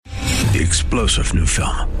The explosive new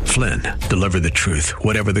film, Flynn, deliver the truth,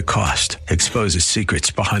 whatever the cost, exposes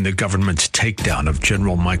secrets behind the government's takedown of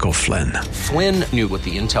General Michael Flynn. Flynn knew what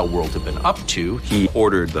the intel world had been up to. He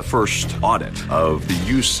ordered the first audit of the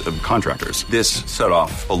use of contractors. This set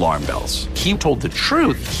off alarm bells. He told the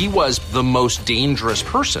truth. He was the most dangerous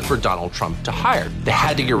person for Donald Trump to hire. They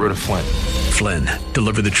had to get rid of Flynn. Flynn,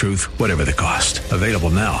 deliver the truth, whatever the cost. Available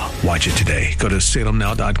now. Watch it today. Go to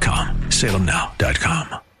salemnow.com.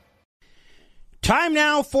 salemnow.com. Time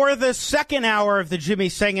now for the second hour of the Jimmy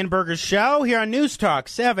Sengenberger Show here on News Talk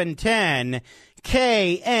 710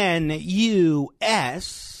 KNUS.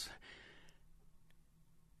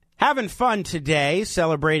 Having fun today,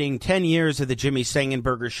 celebrating 10 years of the Jimmy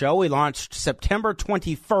Sengenberger Show. We launched September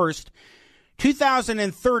 21st,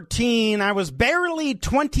 2013. I was barely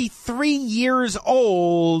 23 years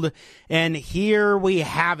old, and here we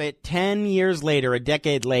have it 10 years later, a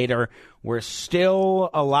decade later. We're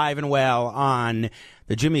still alive and well on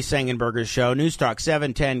the Jimmy Sengenberger Show, News Talk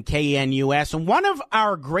 710 KNUS. And one of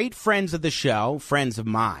our great friends of the show, friends of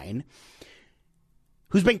mine,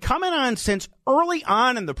 who's been coming on since early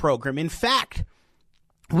on in the program. In fact,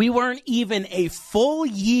 we weren't even a full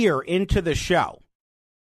year into the show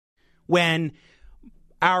when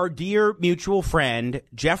our dear mutual friend,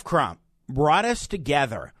 Jeff Crump, brought us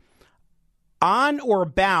together on or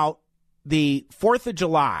about the 4th of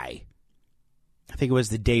July. I think it was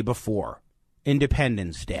the day before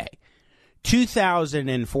Independence Day,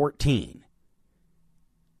 2014,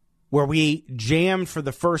 where we jammed for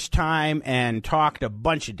the first time and talked a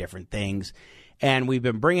bunch of different things. And we've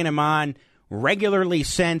been bringing him on regularly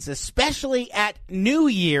since, especially at New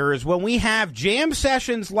Year's when we have jam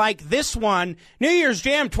sessions like this one, New Year's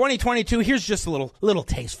Jam 2022. Here's just a little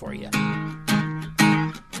taste for you.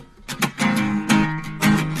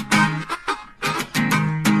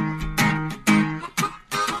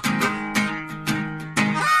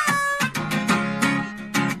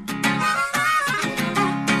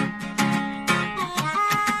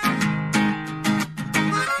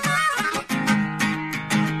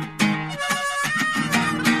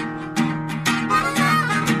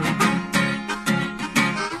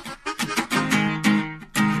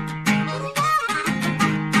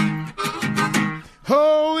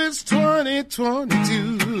 It's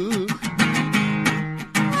 2022.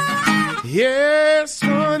 Yes,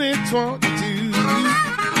 2022.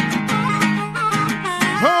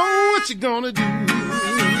 Oh, what you gonna do?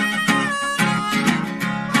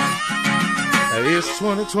 It's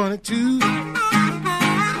 2022.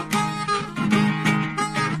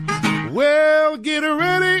 Well, get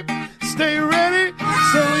ready, stay ready,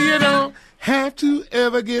 so you don't have to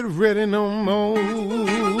ever get ready no more.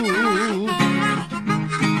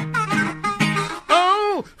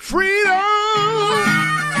 Freedom,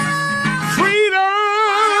 freedom,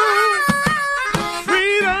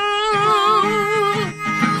 freedom,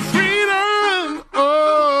 freedom,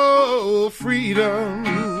 oh, freedom.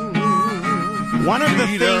 One of the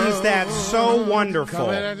things that's so wonderful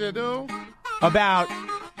about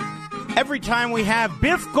every time we have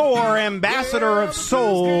Biff Gore, Ambassador of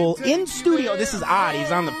Soul, in studio, this is odd,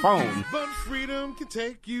 he's on the phone, but freedom can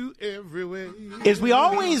take you everywhere, is we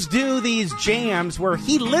always do these jams where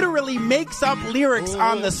he literally makes up lyrics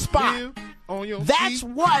on the spot. That's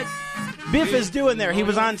what Biff is doing there. He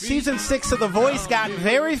was on season 6 of The Voice, gotten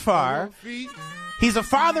very far. He's a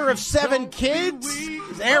father of 7 kids.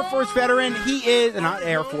 He's an Air Force veteran. He is, not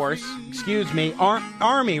Air Force, excuse me,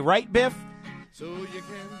 Army, right, Biff?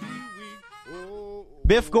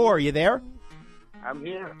 Biff Gore, you there? I'm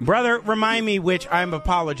here. Brother, remind me which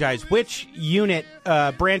unit,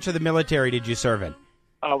 branch of the military did you serve in?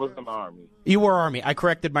 I was in the Army. You were Army. I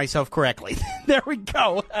corrected myself correctly. There we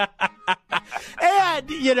go. And,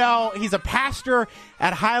 he's a pastor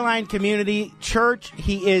at Highline Community Church.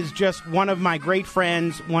 He is just one of my great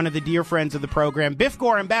friends, one of the dear friends of the program. Biff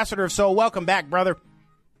Gore, Ambassador of Soul, welcome back, brother.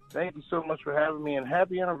 Thank you so much for having me, and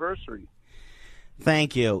happy anniversary.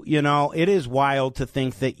 Thank you. It is wild to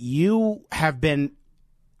think that you have been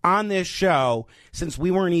on this show since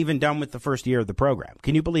we weren't even done with the first year of the program.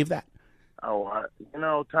 Can you believe that? Oh,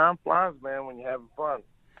 time flies, man, when you're having fun.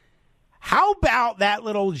 How about that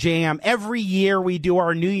little jam? Every year we do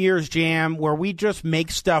our New Year's jam where we just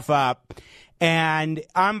make stuff up. And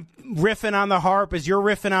I'm riffing on the harp as you're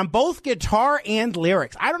riffing on both guitar and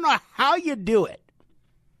lyrics. I don't know how you do it.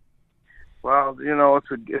 Well,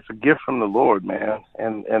 it's a gift from the Lord, man.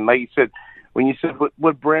 And like you said, when you said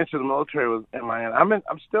what branch of the military am I in?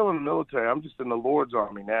 I'm still in the military. I'm just in the Lord's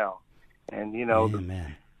Army now. And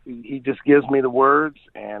He just gives me the words,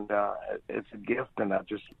 and it's a gift, and I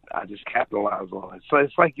just capitalize on it. So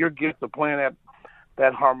it's like your gift of playing that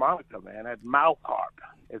that harmonica, man, that mouth harp.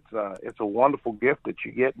 It's a wonderful gift that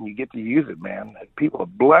you get, and you get to use it, man. And people are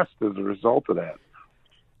blessed as a result of that.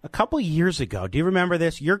 A couple years ago, do you remember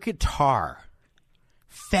this? Your guitar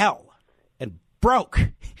fell and broke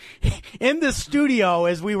in the studio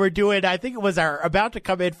as we were doing, I think it was about to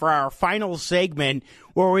come in for our final segment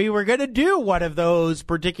where we were going to do one of those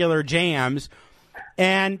particular jams.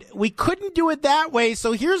 And we couldn't do it that way,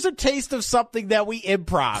 so here's a taste of something that we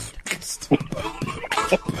improv'd.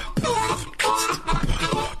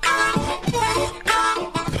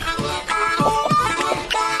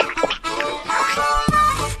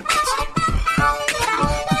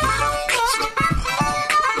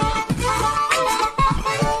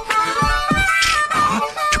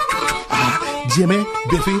 Jimmy,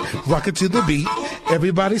 Biffy, rockin' to the beat.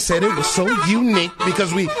 Everybody said it was so unique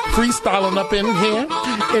because we freestyling up in here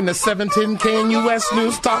in the 710 KNUS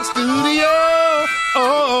News Talk Studio.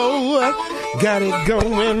 Oh, got it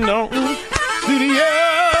going on. Studio.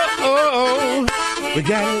 Oh, we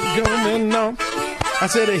got it going on. I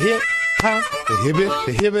said a hip hop, the hibbit,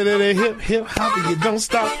 the hip hop. You don't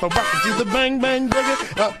stop. Rockin' to the bang bang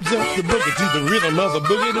boogie. Up jump the boogie to the rhythm of the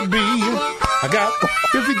boogie to be. I got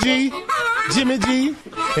Biffy G, Jimmy G,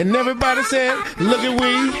 and everybody said, look at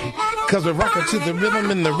we, cause we're rocking to the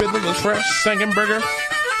rhythm and the rhythm is fresh. Sengenberger,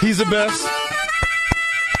 he's the best.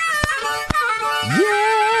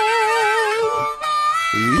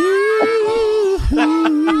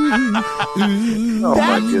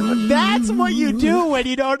 That's what you do when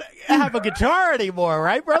you don't have a guitar anymore,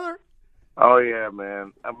 right, brother? Oh yeah,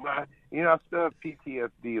 man. I still have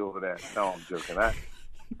PTSD over that. No, I'm joking. I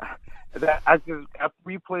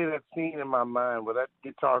replay that scene in my mind where that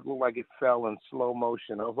guitar looked like it fell in slow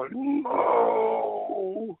motion. I was like,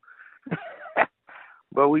 no.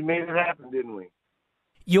 But we made it happen, didn't we?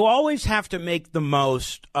 You always have to make the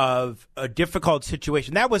most of a difficult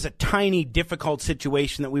situation. That was a tiny, difficult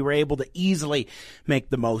situation that we were able to easily make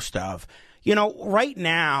the most of. You know, right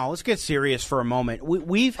now, let's get serious for a moment.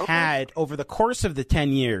 We've had, over the course of the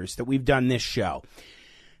 10 years that we've done this show,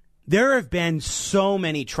 there have been so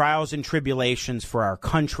many trials and tribulations for our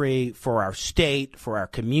country, for our state, for our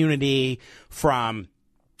community, from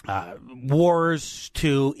wars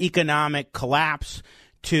to economic collapse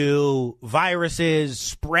to viruses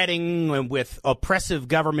spreading with oppressive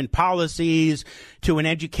government policies, to an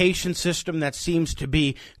education system that seems to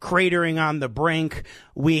be cratering on the brink.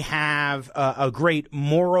 We have a great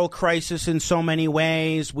moral crisis in so many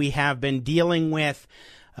ways. We have been dealing with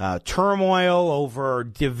turmoil over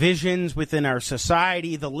divisions within our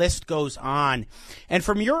society. The list goes on. And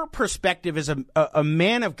from your perspective as a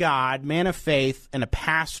man of God, man of faith, and a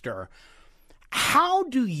pastor, how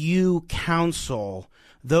do you counsel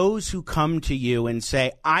those who come to you and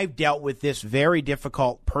say, I've dealt with this very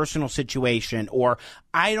difficult personal situation, or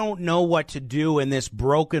I don't know what to do in this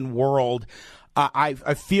broken world? I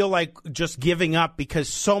feel like just giving up because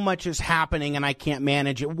so much is happening and I can't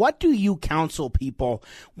manage it. What do you counsel people?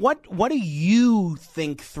 What do you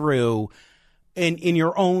think through in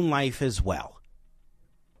your own life as well?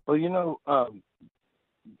 Well,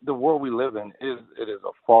 the world we live in is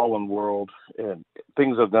a fallen world, and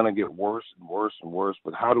things are going to get worse and worse and worse.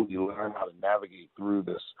 But how do we learn how to navigate through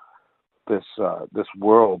this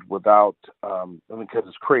world without? Because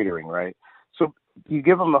it's cratering, right? So you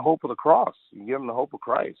give them the hope of the cross. You give them the hope of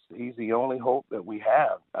Christ. He's the only hope that we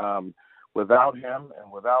have. Without him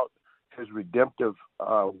and without his redemptive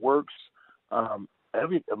works,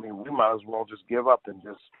 we might as well just give up and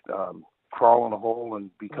just crawl in a hole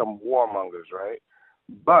and become warmongers, right?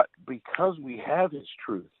 But because we have his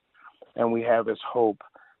truth and we have his hope,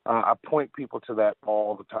 I point people to that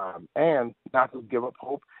all the time, and not to give up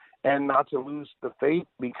hope and not to lose the faith,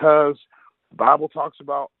 because the Bible talks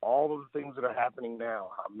about all of the things that are happening now,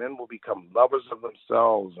 how men will become lovers of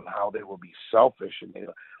themselves and how they will be selfish, and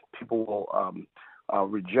people will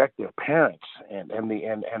reject their parents and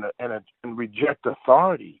reject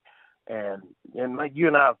authority. And like you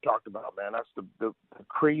and I have talked about, man, that's the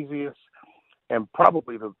craziest and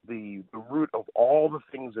probably the root of all the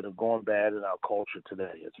things that have gone bad in our culture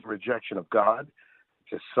today. It's a rejection of God,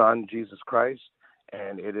 his son, Jesus Christ,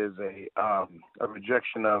 and it is a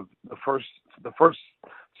rejection of the first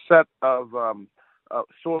set of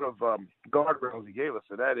guardrails he gave us,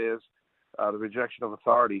 and that is the rejection of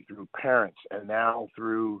authority through parents, and now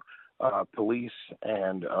through police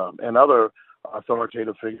and other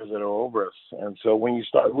authoritative figures that are over us. And so when you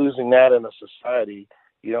start losing that in a society,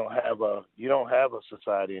 you don't have a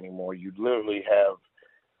society anymore. You literally have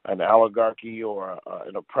an oligarchy or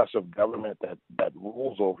an oppressive government that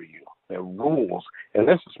rules over you. It rules, and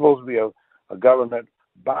this is supposed to be a government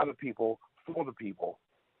by the people, for the people.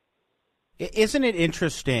 Isn't it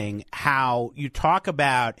interesting how you talk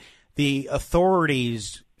about the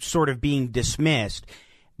authorities sort of being dismissed,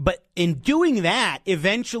 but in doing that,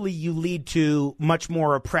 eventually you lead to much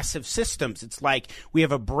more oppressive systems. It's like we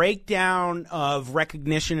have a breakdown of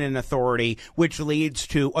recognition and authority, which leads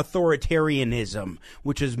to authoritarianism,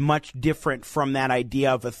 which is much different from that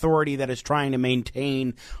idea of authority that is trying to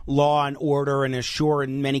maintain law and order and assure,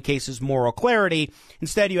 in many cases, moral clarity.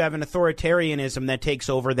 Instead, you have an authoritarianism that takes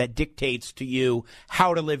over, that dictates to you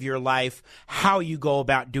how to live your life, how you go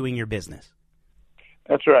about doing your business.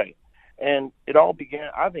 That's right. And it all began,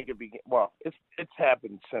 I think it began, well, it's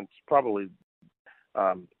happened since probably,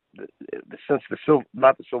 since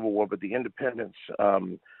not the Civil War, but the independence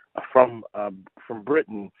from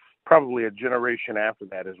Britain. Probably a generation after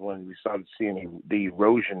that is when we started seeing the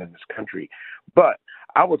erosion in this country. But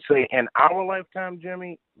I would say in our lifetime,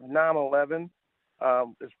 Jimmy, 9/11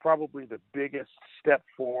 is probably the biggest step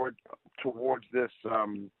forward towards this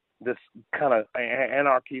kind of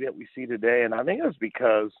anarchy that we see today. And I think it's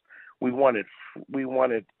because we wanted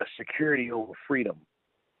a security over freedom,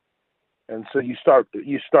 and so you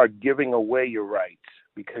start giving away your rights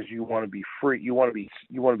because you want to be free. You want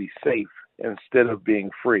to be safe instead of being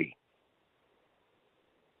free.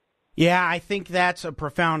 Yeah, I think that's a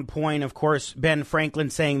profound point. Of course, Ben Franklin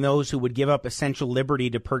saying those who would give up essential liberty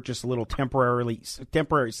to purchase a little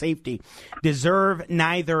temporary safety deserve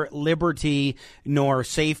neither liberty nor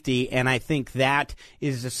safety. And I think that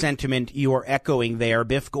is a sentiment you're echoing there.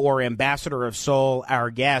 Biff Gore, Ambassador of Soul, our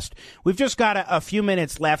guest. We've just got a few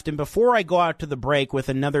minutes left. And before I go out to the break with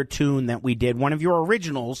another tune that we did, one of your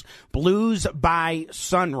originals, Blues by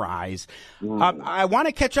Sunrise, I want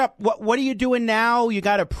to catch up. What are you doing now? You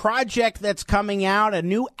got a project that's coming out, a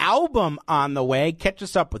new album on the way. Catch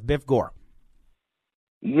us up with Biff Gore.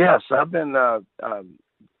 Yes, I've been,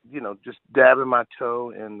 just dabbing my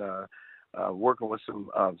toe in working with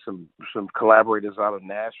some collaborators out of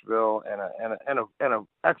Nashville and an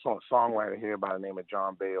excellent songwriter here by the name of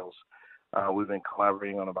John Bales. We've been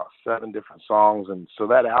collaborating on about 7 different songs, and so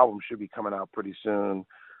that album should be coming out pretty soon.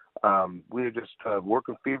 We're just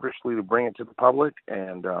working feverishly to bring it to the public,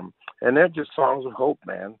 and they're just songs of hope,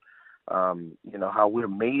 man. How we're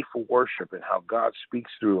made for worship and how God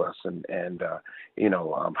speaks through us, and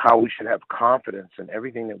how we should have confidence in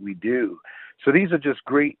everything that we do. So these are just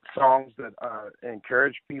great songs that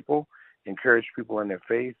encourage people in their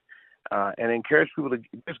faith, and encourage people to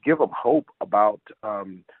just give them hope about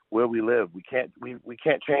where we live. We can't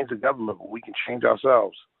change the government, but we can change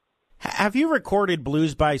ourselves. Have you recorded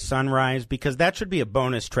Blues by Sunrise? Because that should be a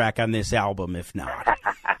bonus track on this album, if not.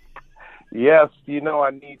 Yes, I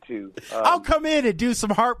need to. I'll come in and do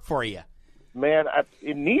some harp for you. Man,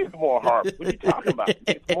 it needs more harp. What are you talking about?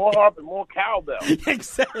 It's more harp and more cowbell.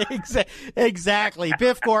 Exactly.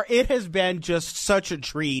 Biff Gore, it has been just such a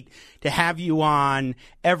treat to have you on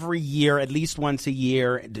every year, at least once a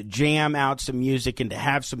year, to jam out some music and to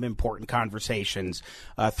have some important conversations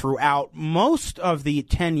throughout most of the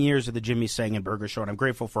 10 years of the Jimmy Sengenberger Show, and I'm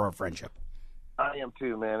grateful for our friendship. I am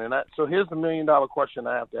too, man. And so here's the $1 million question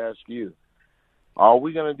I have to ask you. Are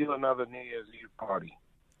we going to do another New Year's Eve party?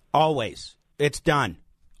 Always. It's done.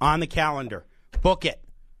 On the calendar. Book it.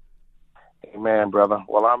 Amen, brother.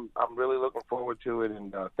 Well, I'm really looking forward to it,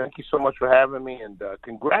 and thank you so much for having me, and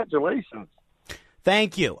congratulations.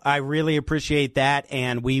 Thank you. I really appreciate that,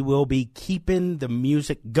 and we will be keeping the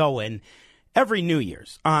music going every New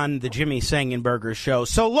Year's on the Jimmy Sengenberger Show,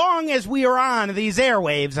 so long as we are on these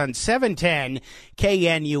airwaves on 710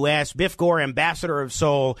 KNUS. Biff Gore, Ambassador of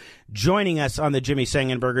Soul, joining us on the Jimmy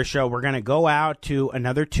Sengenberger Show. We're going to go out to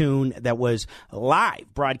another tune that was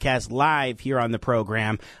broadcast live here on the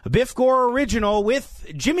program. A Biff Gore original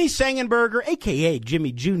with Jimmy Sengenberger, a.k.a.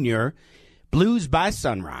 Jimmy Jr., Blues by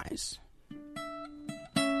Sunrise.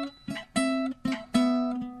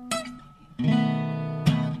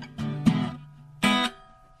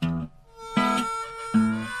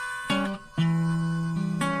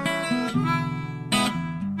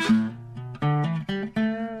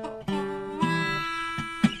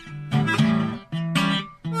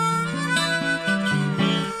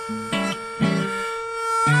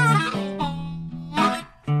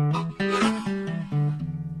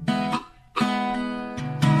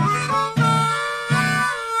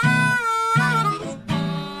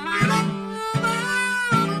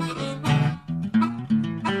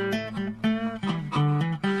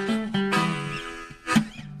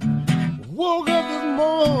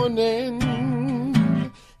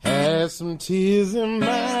 Some tears in my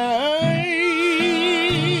eyes.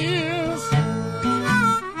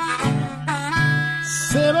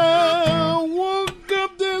 Said I woke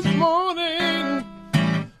up this morning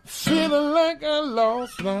like I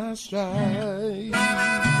lost my stride.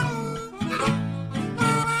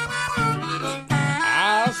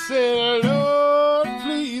 I said, Lord,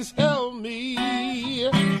 please help me.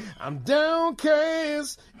 I'm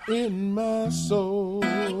downcast in my soul.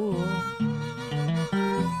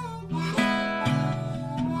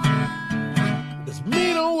 This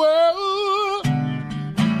mean old world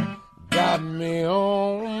got me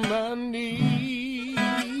on my knees.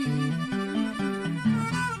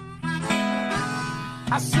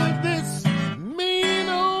 I said this mean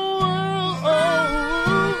old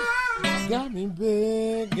world got me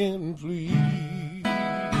begging, please.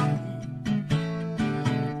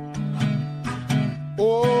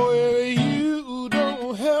 Oh, if you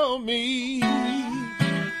don't help me,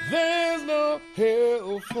 there's no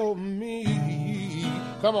help for me.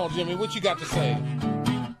 Come on, Jimmy, what you got to say?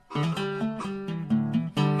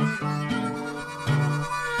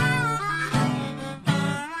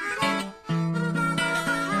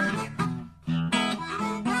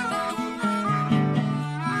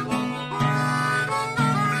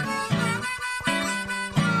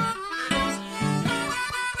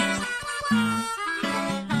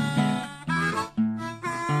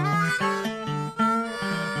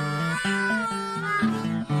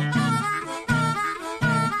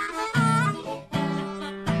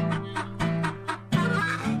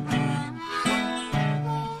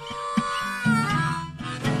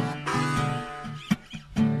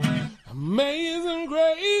 Amazing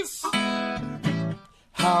grace,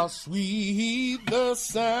 how sweet the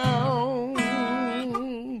sound.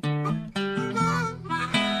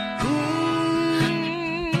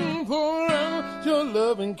 Pour out your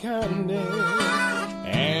loving kindness,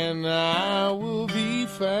 and I will be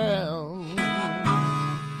found.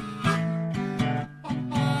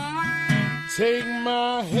 Take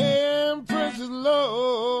my hand, precious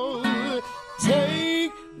Lord,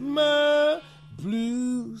 take my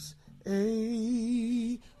blues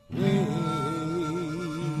away.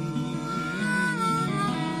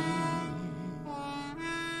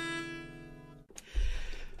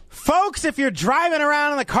 Folks, if you're driving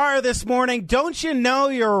around in the car this morning, don't you know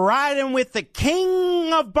you're riding with the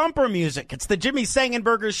king of bumper music? It's the Jimmy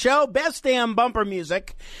Sengenberger Show, best damn bumper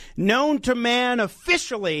music, known to man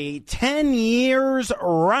officially 10 years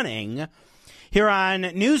running. Here on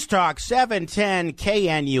News Talk 710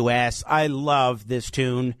 KNUS, I love this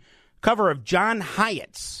tune. Cover of John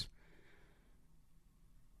Hyatt's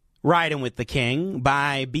Riding with the King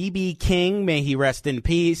by B.B. King, may he rest in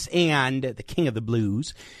peace, and the King of the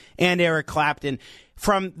Blues, and Eric Clapton,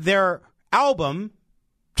 from their album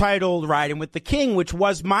titled Riding with the King, which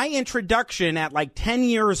was my introduction at like 10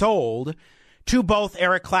 years old to both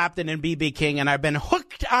Eric Clapton and B.B. King, and I've been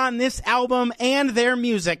hooked on this album and their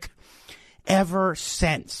music ever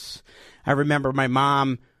since. I remember my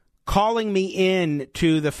mom calling me in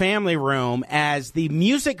to the family room as the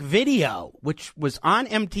music video, which was on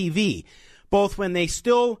MTV, both when they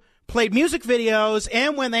still played music videos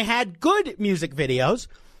and when they had good music videos.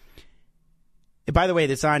 By the way,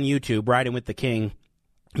 this on YouTube, Riding with the King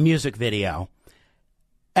music video.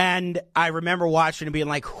 And I remember watching and being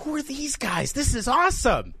like, who are these guys? This is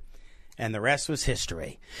awesome. And the rest was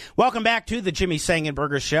history. Welcome back to the Jimmy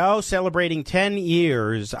Sengenberger Show, celebrating 10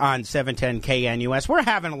 years on 710 KNUS. We're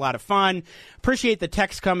having a lot of fun. Appreciate the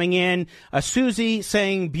text coming in. Susie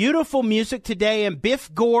saying, beautiful music today, and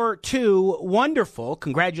Biff Gore, too. Wonderful.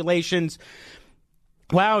 Congratulations.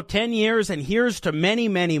 Wow, 10 years, and here's to many,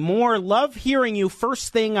 many more. Love hearing you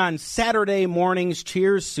first thing on Saturday mornings.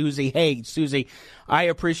 Cheers, Susie. Hey, Susie, I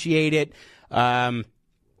appreciate it.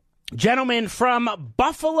 Gentleman from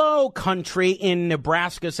Buffalo Country in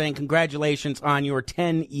Nebraska saying congratulations on your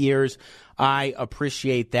 10 years. I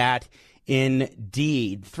appreciate that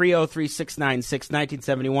indeed.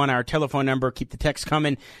 303-696-1971, our telephone number. Keep the text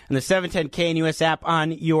coming. And the 710 KNUS app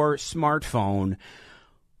on your smartphone.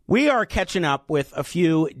 We are catching up with a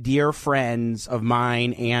few dear friends of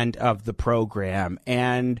mine and of the program.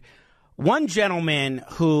 And one gentleman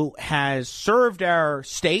who has served our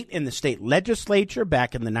state in the state legislature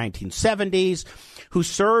back in the 1970s, who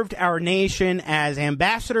served our nation as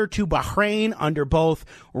ambassador to Bahrain under both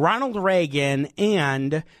Ronald Reagan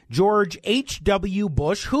and George H.W.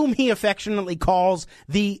 Bush, whom he affectionately calls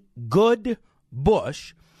the Good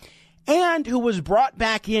Bush, and who was brought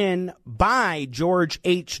back in by George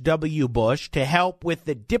H.W. Bush to help with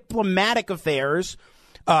the diplomatic affairs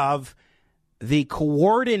of the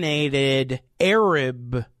coordinated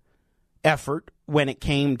Arab effort when it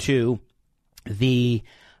came to the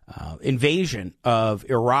invasion of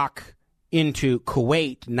Iraq into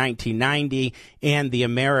Kuwait in 1990 and the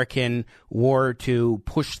American war to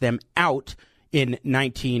push them out in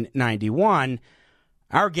 1991.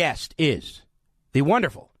 Our guest is the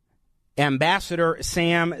wonderful Ambassador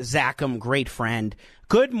Sam Zakhem, great friend.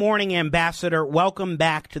 Good morning, Ambassador. Welcome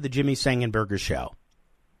back to the Jimmy Sengenberger Show.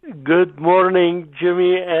 Good morning,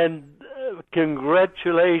 Jimmy, and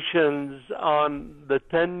congratulations on the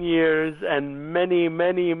 10 years and many,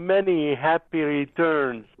 many, many happy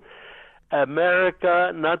returns.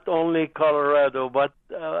 America, not only Colorado, but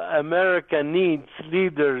America needs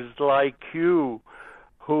leaders like you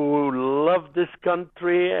who love this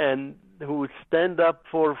country and who stand up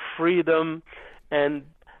for freedom and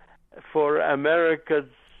for America's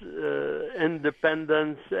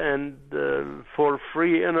independence and for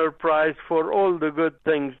free enterprise, for all the good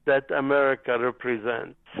things that America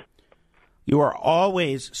represents. You are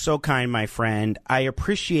always so kind, my friend. I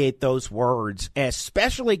appreciate those words,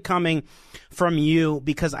 especially coming from you,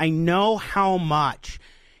 because I know how much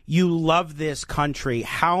you love this country,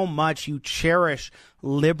 how much you cherish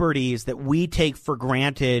liberties that we take for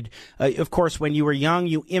granted. Of course, when you were young,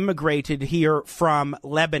 you immigrated here from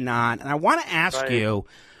Lebanon. And I want to ask you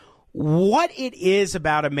what it is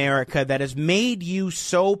about America that has made you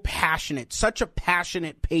so passionate, such a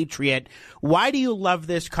passionate patriot. Why do you love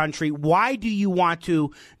this country? Why do you want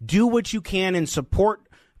to do what you can and support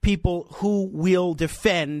people who will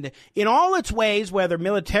defend in all its ways, whether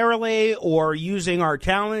militarily or using our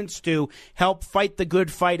talents to help fight the good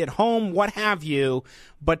fight at home, what have you,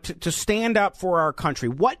 but to stand up for our country?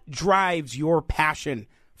 What drives your passion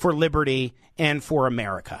for liberty and for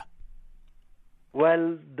America?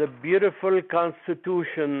 Well, the beautiful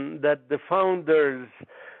Constitution that the founders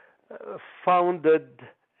founded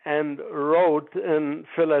and wrote in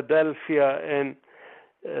Philadelphia, and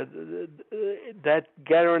that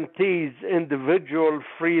guarantees individual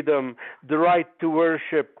freedom, the right to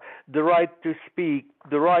worship, the right to speak,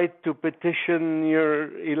 the right to petition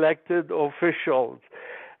your elected officials,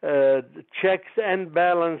 checks and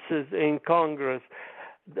balances in Congress.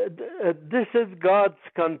 This is God's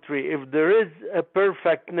country. If there is a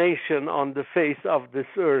perfect nation on the face of this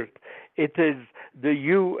earth, it is the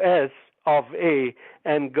U.S. of A,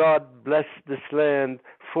 and God bless this land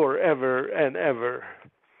forever and ever.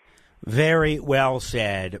 Very well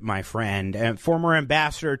said, my friend. And former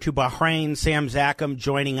ambassador to Bahrain, Sam Zakhem,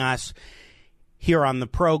 joining us here on the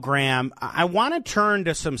program. I want to turn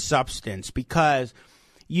to some substance because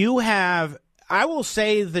you have, I will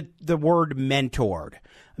say the word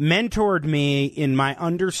mentored me in my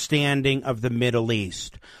understanding of the Middle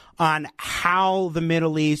East, on how the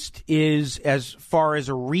Middle East is as far as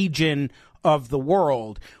a region of the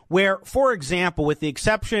world, where, for example, with the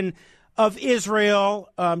exception of Israel,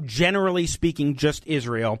 generally speaking, just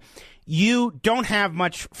Israel, you don't have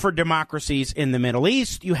much for democracies in the Middle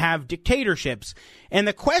East. You have dictatorships. And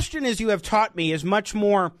the question, as you have taught me, is much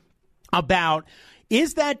more about,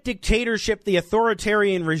 is that dictatorship, the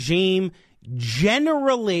authoritarian regime,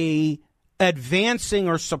 generally advancing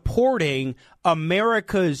or supporting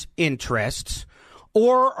America's interests,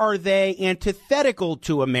 or are they antithetical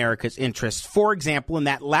to America's interests? For example, in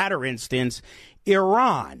that latter instance,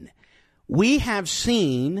 Iran. We have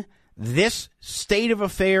seen this state of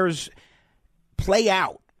affairs play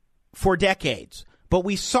out for decades, but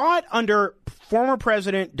we saw it under former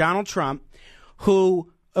President Donald Trump,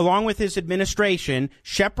 who, along with his administration,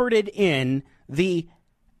 shepherded in the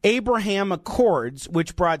Abraham Accords,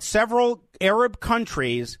 which brought several Arab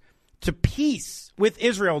countries to peace with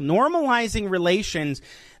Israel, normalizing relations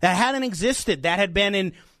that hadn't existed, that had been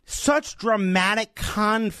in such dramatic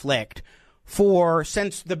conflict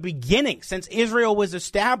since the beginning, since Israel was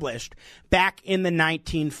established back in the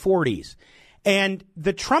 1940s. And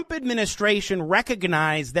the Trump administration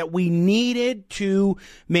recognized that we needed to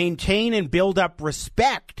maintain and build up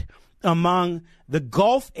respect among the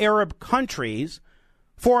Gulf Arab countries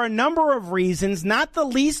for a number of reasons, not the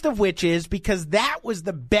least of which is because that was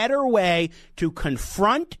the better way to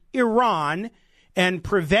confront Iran and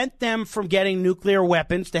prevent them from getting nuclear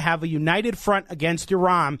weapons, to have a united front against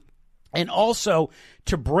Iran, and also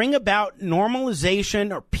to bring about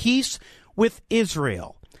normalization or peace with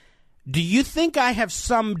Israel. Do you think I have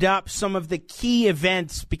summed up some of the key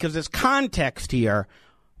events, because there's context here,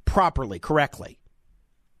 properly, correctly?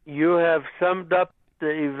 You have summed up the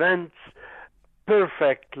events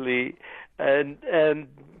perfectly, and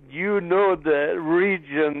you know the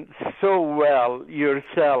region so well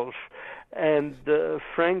yourself. And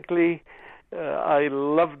frankly, I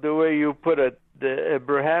love the way you put it. The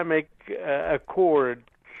Abrahamic Accord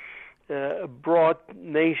brought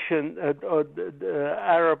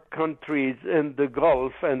Arab countries in the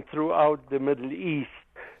Gulf and throughout the Middle East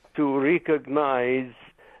to recognize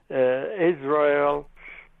Israel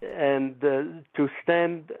and to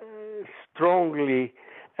stand strongly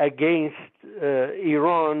against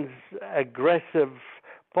Iran's aggressive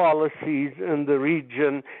policies in the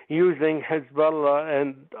region, using Hezbollah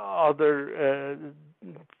and other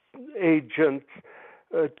agents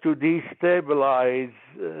to destabilize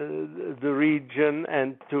the region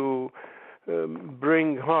and to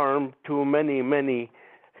bring harm to many, many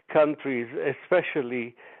countries,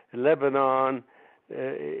 especially Lebanon,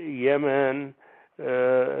 Yemen.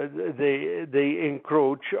 They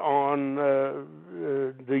encroach on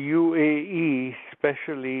the UAE,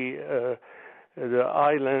 especially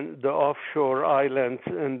the offshore islands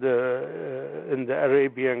in the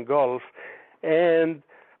Arabian Gulf, and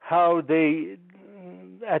how they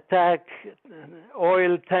attack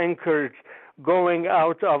oil tankers going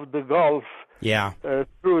out of the Gulf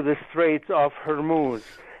through the Straits of Hormuz.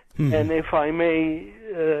 And if I may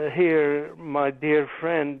hear my dear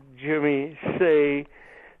friend Jimmy say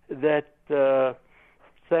that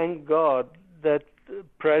thank God that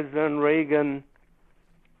President Reagan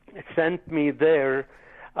sent me there,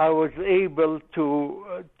 I was able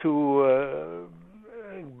to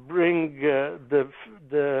bring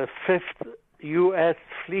the Fifth U.S.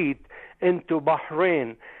 Fleet into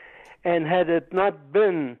Bahrain, and had it not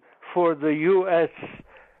been for the U.S.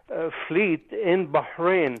 Fleet in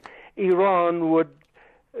Bahrain, Iran would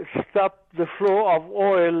stop the flow of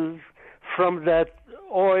oil from that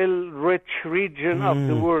oil-rich region of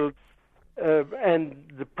the world, and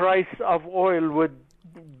the price of oil would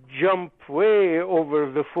jump way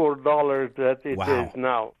over the $4 that it is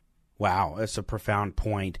now. Wow, that's a profound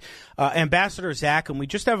point. Ambassador Zachem, we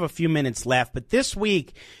just have a few minutes left, but this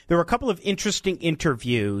week there were a couple of interesting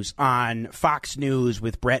interviews on Fox News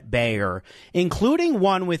with Brett Baier, including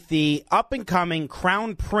one with the up-and-coming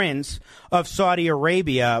Crown Prince of Saudi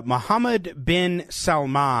Arabia, Mohammed bin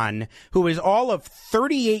Salman, who is all of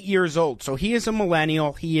 38 years old. So he is a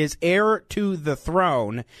millennial. He is heir to the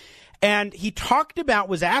throne. And he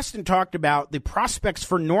was asked and talked about the prospects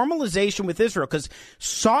for normalization with Israel, because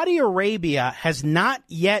Saudi Arabia has not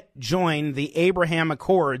yet joined the Abraham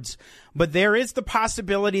Accords, but there is the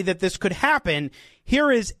possibility that this could happen.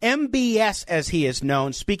 Here is MBS, as he is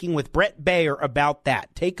known, speaking with Brett Baier about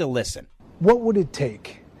that. Take a listen. What would it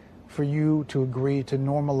take for you to agree to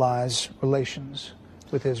normalize relations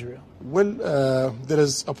with Israel? Well, there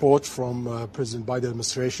is approach from President Biden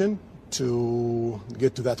administration to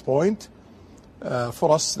get to that point.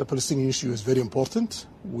 For us, the Palestinian issue is very important.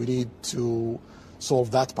 We need to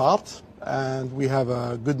solve that part, and we have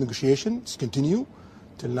a good negotiations continue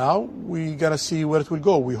till now. We gotta see where it will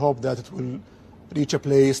go. We hope that it will reach a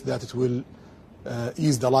place that it will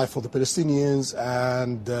ease the life for the Palestinians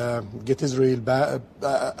and get Israel back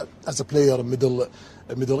as a player in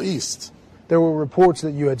Middle East. There were reports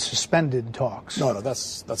that you had suspended talks. No,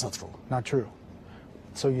 that's not true. Not true.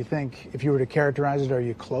 So you think, if you were to characterize it, are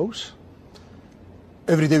you close?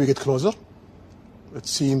 Every day we get closer. It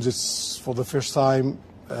seems it's for the first time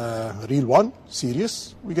real one,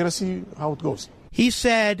 serious. We're going to see how it goes. He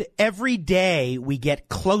said, every day we get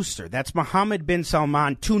closer, that's Mohammed bin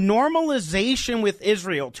Salman, to normalization with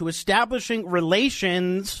Israel, to establishing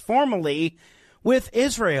relations formally with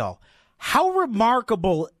Israel. How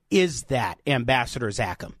remarkable is that, Ambassador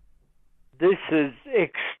Zachem? This is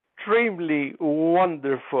extremely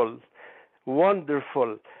wonderful. The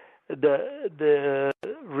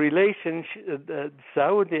relationship,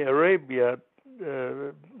 Saudi Arabia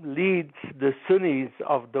leads the Sunnis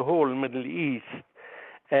of the whole Middle East,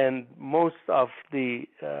 and most of the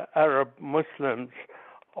Arab Muslims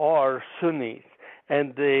are Sunnis,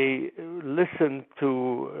 and they listen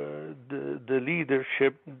to the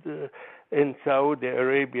leadership in Saudi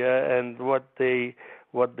Arabia and what they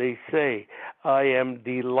say. I am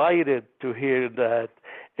delighted to hear that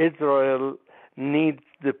Israel needs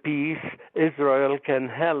the peace. Israel can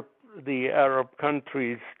help the Arab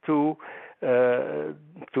countries to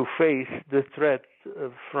face the threat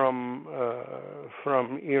from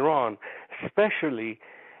Iran, especially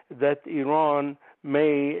that Iran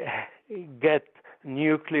may get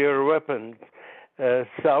nuclear weapons.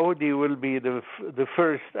 Saudi will be the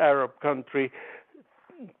first Arab country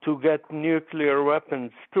to get nuclear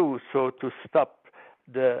weapons too, so to stop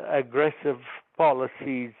the aggressive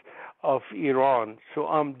policies of Iran. So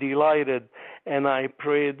I'm delighted, and I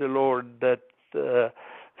pray the Lord that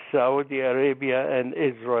Saudi Arabia and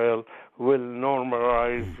Israel will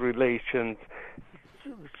normalize relations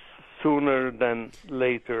sooner than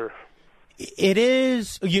later. It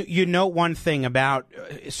is, you know one thing about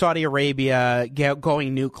Saudi Arabia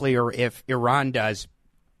going nuclear if Iran does.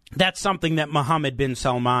 That's something that Mohammed bin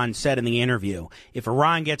Salman said in the interview. If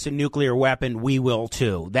Iran gets a nuclear weapon, we will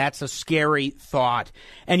too. That's a scary thought.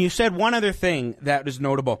 And you said one other thing that is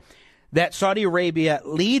notable, that Saudi Arabia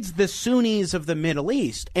leads the Sunnis of the Middle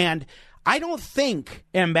East. And I don't think,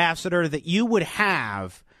 Ambassador, that you would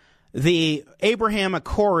have the Abraham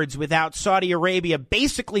Accords without Saudi Arabia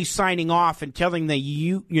basically signing off and telling the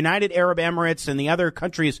United Arab Emirates and the other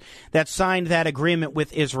countries that signed that agreement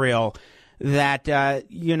with Israel that,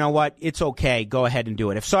 you know what, it's okay, go ahead and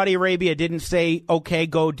do it. If Saudi Arabia didn't say, okay,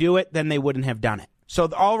 go do it, then they wouldn't have done it. So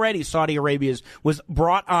already Saudi Arabia was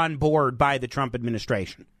brought on board by the Trump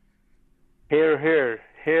administration. Hear, hear,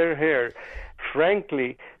 hear, hear.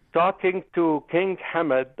 Frankly, talking to King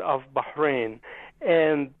Hamad of Bahrain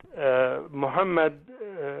and Mohammed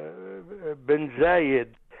bin Zayed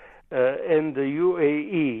in the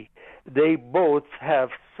UAE, they both have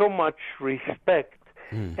so much respect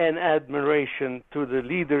and admiration to the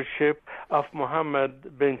leadership of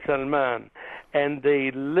Mohammed bin Salman, and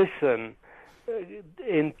they listen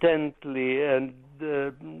intently and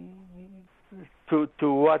to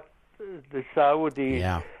what the Saudi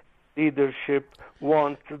leadership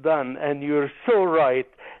wants done. And you're so right.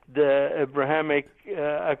 The Abrahamic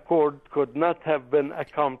Accord could not have been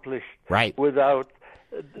accomplished without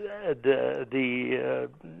the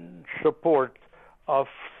support of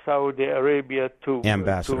Saudi Arabia to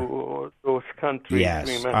those countries.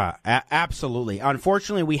 Yes, absolutely.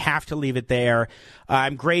 Unfortunately, we have to leave it there.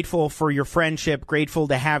 I'm grateful for your friendship, grateful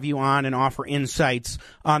to have you on and offer insights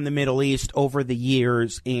on the Middle East over the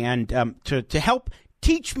years and to help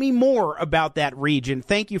teach me more about that region.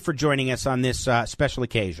 Thank you for joining us on this special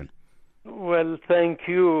occasion. Well, thank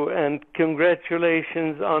you, and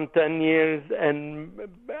congratulations on 10 years and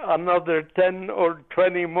another 10 or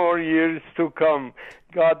 20 more years to come.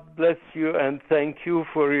 God bless you, and thank you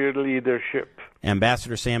for your leadership.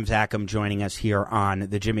 Ambassador Sam Zackham joining us here on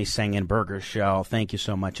the Jimmy Sengenberger Show. Thank you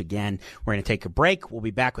so much again. We're going to take a break. We'll be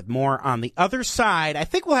back with more on the other side. I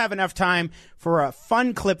think we'll have enough time for a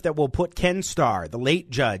fun clip that will put Ken Starr, the late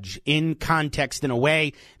judge, in context in a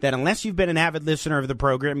way that unless you've been an avid listener of the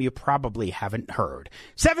program, you probably haven't heard.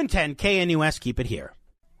 710 KNUS, keep it here.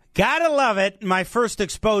 Gotta love it. My first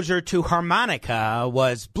exposure to harmonica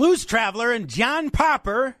was Blues Traveler and John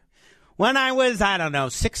Popper when I was,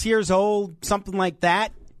 6 years old, something like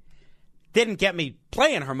that. Didn't get me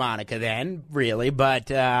playing harmonica then, really,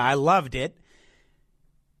 but I loved it.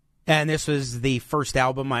 And this was the first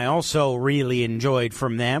album I also really enjoyed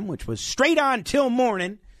from them, which was Straight On Till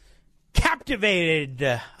Morning. Captivated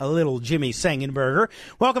a little Jimmy Sengenberger.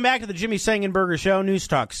 Welcome back to the Jimmy Sengenberger Show, News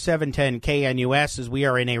Talk 710 KNUS, as we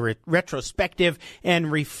are in a retrospective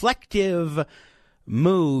and reflective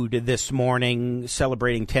mood this morning,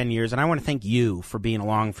 celebrating 10 years. And I want to thank you for being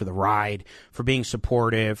along for the ride, for being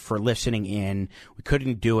supportive, for listening in. We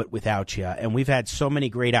couldn't do it without you. And we've had so many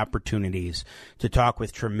great opportunities to talk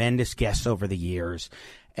with tremendous guests over the years.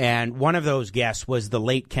 And one of those guests was the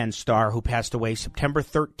late Ken Starr, who passed away September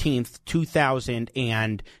 13th,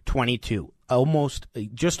 2022,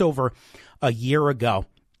 just over a year ago.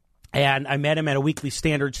 And I met him at a Weekly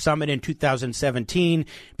Standard Summit in 2017,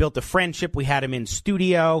 built a friendship. We had him in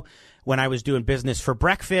studio when I was doing Business for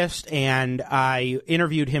Breakfast, and I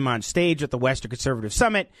interviewed him on stage at the Western Conservative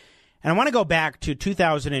Summit. And I want to go back to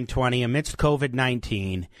 2020, amidst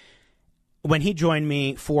COVID-19, when he joined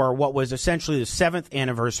me for what was essentially the 7th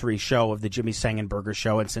anniversary show of the Jimmy Sengenberger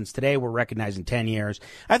Show. And since today we're recognizing 10 years,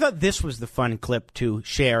 I thought this was the fun clip to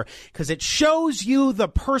share because it shows you the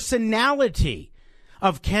personality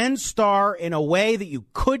of Ken Starr in a way that you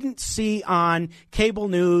couldn't see on cable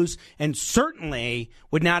news and certainly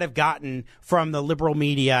would not have gotten from the liberal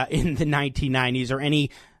media in the 1990s or any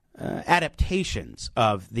adaptations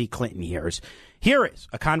of the Clinton years. Here is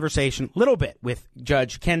a conversation, little bit, with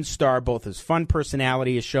Judge Ken Starr, both his fun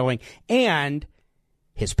personality is showing and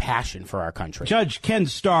his passion for our country. Judge Ken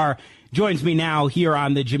Starr joins me now here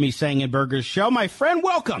on the Jimmy Sengenberger Show. My friend,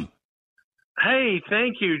 welcome. Hey,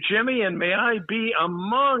 thank you, Jimmy, and may I be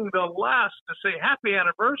among the last to say happy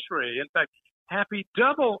anniversary. In fact, happy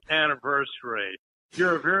double anniversary.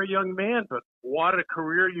 You're a very young man, but what a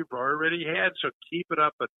career you've already had, so keep it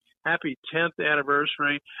up. But happy 10th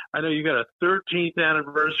anniversary. I know you got a 13th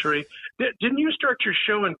anniversary. Didn't you start your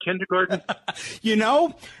show in kindergarten? You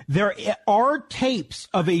know, there are tapes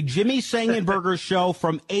of a Jimmy Sengenberger show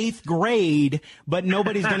from 8th grade, but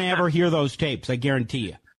nobody's going to ever hear those tapes, I guarantee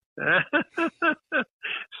you.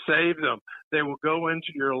 Save them. They will go into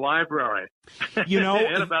your library. You know,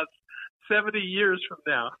 in about 70 years from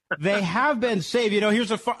now. They have been saved. You know,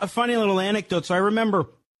 here's a funny little anecdote. So I remember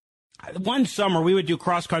One summer, we would do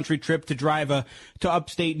cross-country trip to drive to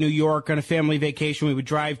upstate New York on a family vacation. We would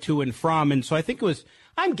drive to and from. And so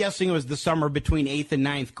I'm guessing it was the summer between 8th and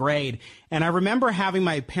 9th grade. And I remember having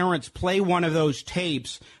my parents play one of those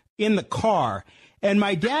tapes in the car. And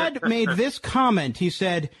my dad made this comment. He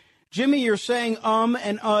said, "Jimmy, you're saying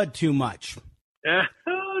and too much."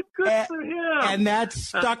 Good for him. And that's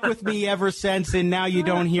stuck with me ever since. And now you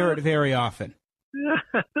don't hear it very often.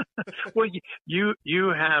 Well,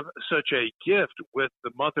 you have such a gift with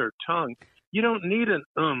the mother tongue. You don't need an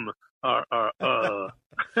or.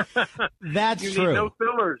 That's you true. Need no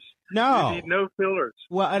fillers. No. You need no fillers.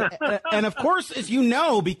 Well, and of course, as you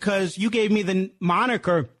know, because you gave me the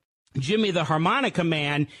moniker Jimmy the Harmonica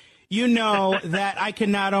Man, you know that I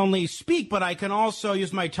can not only speak, but I can also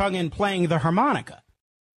use my tongue in playing the harmonica.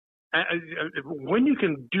 When you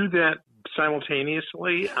can do that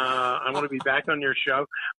simultaneously, I want to be back on your show.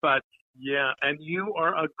 But yeah, and you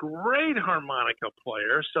are a great harmonica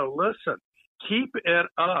player. So listen, keep it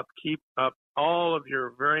up. Keep up all of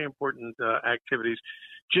your very important activities.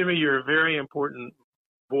 Jimmy, you're a very important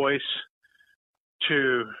voice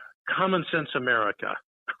to Common Sense America,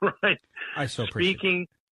 right? I so appreciate Speaking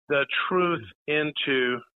the truth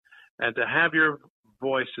into, and to have your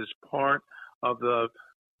voice as part of the,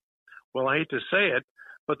 well, I hate to say it,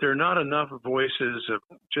 but there are not enough voices of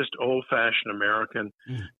just old-fashioned American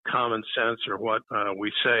common sense, or what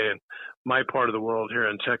we say in my part of the world here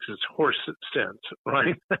in Texas, horse sense,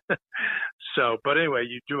 right? So, but anyway,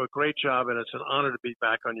 you do a great job, and it's an honor to be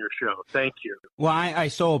back on your show. Thank you. Well, I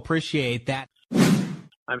so appreciate that.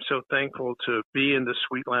 I'm so thankful to be in the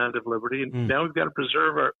sweet land of liberty. And now we've got to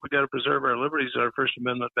preserve our liberties, our First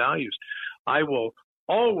Amendment values. I will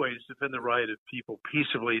always defend the right of people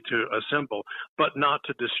peaceably to assemble, but not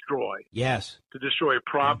to destroy. Yes. To destroy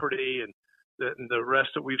property and the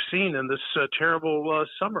rest that we've seen in this terrible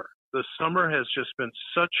summer. The summer has just been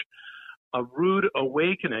such a rude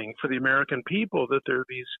awakening for the American people that there are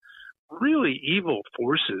these really evil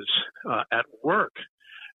forces at work.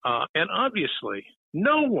 And obviously,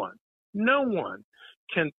 no one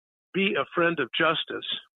can be a friend of justice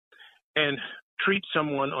and treat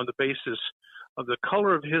someone on the basis of the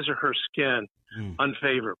color of his or her skin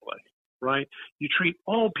unfavorably, right? You treat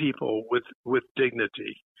all people with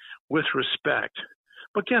dignity, with respect.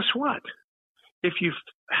 But guess what? If you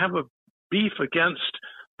have a beef against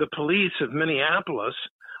the police of Minneapolis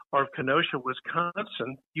or of Kenosha,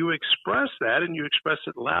 Wisconsin, you express that, and you express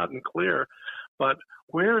it loud and clear. But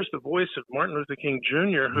where is the voice of Martin Luther King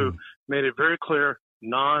Jr., who made it very clear,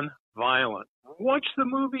 non-violent? Watch the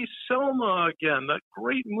movie Selma again, that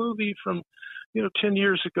great movie from 10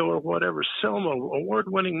 years ago or whatever, Selma,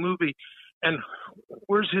 award-winning movie. And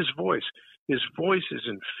where's his voice? His voice is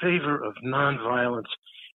in favor of nonviolence,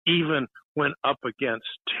 even when up against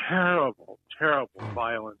terrible, terrible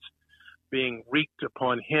violence being wreaked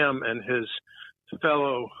upon him and his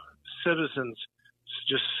fellow citizens,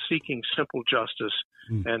 just seeking simple justice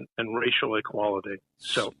and racial equality.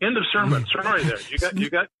 So, end of sermon. Sorry there.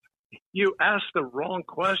 You asked the wrong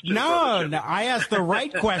question. No, I asked the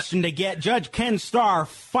right question to get Judge Ken Starr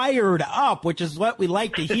fired up, which is what we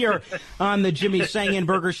like to hear on the Jimmy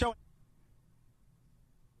Sengenberger Show.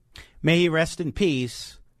 May he rest in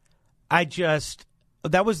peace.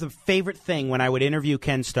 That was the favorite thing when I would interview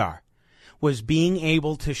Ken Starr, was being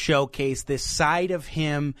able to showcase this side of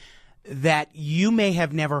him that you may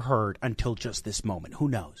have never heard until just this moment. Who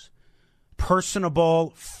knows?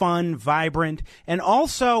 Personable, fun, vibrant, and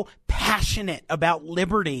also passionate about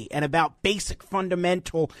liberty and about basic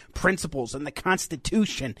fundamental principles and the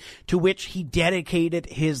Constitution, to which he dedicated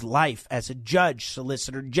his life as a judge,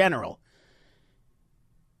 solicitor general,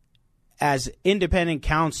 as independent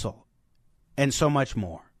counsel, and so much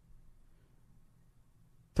more.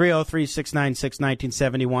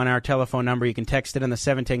 303-696-1971, our telephone number. You can text it on the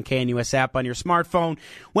 710KNUS app on your smartphone.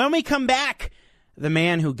 When we come back, the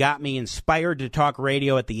man who got me inspired to talk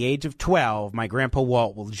radio at the age of 12, my Grandpa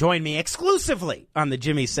Walt, will join me exclusively on the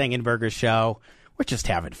Jimmy Sengenberger Show. We're just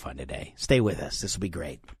having fun today. Stay with us. This will be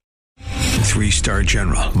great. 3-star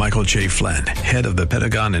General Michael J. Flynn, head of the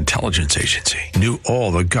Pentagon Intelligence Agency, knew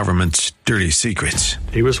all the government's dirty secrets.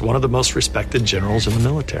 He was one of the most respected generals in the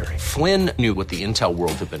military. Flynn knew what the intel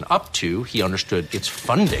world had been up to. He understood its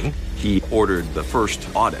funding. He ordered the first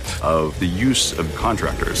audit of the use of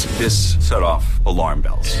contractors. This set off alarm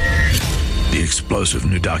bells. The explosive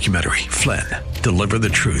new documentary, Flynn, Deliver the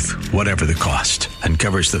Truth, Whatever the Cost,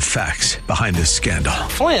 uncovers the facts behind this scandal.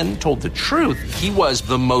 Flynn told the truth. He was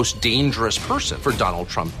the most dangerous person for Donald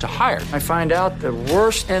Trump to hire. I find out the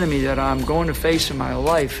worst enemy that I'm going to face in my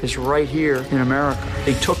life is right here in America.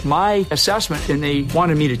 They took my assessment and they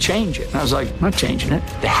wanted me to change it. And I was like, I'm not changing it.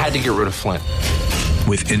 They had to get rid of Flynn.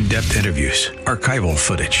 With in-depth interviews, archival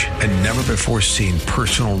footage, and never-before-seen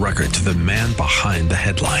personal records of the man behind the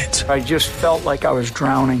headlines. I just felt like I was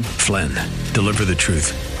drowning. Flynn, Deliver the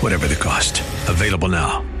Truth, Whatever the Cost. Available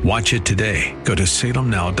now. Watch it today. Go to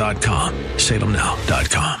salemnow.com.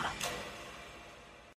 salemnow.com.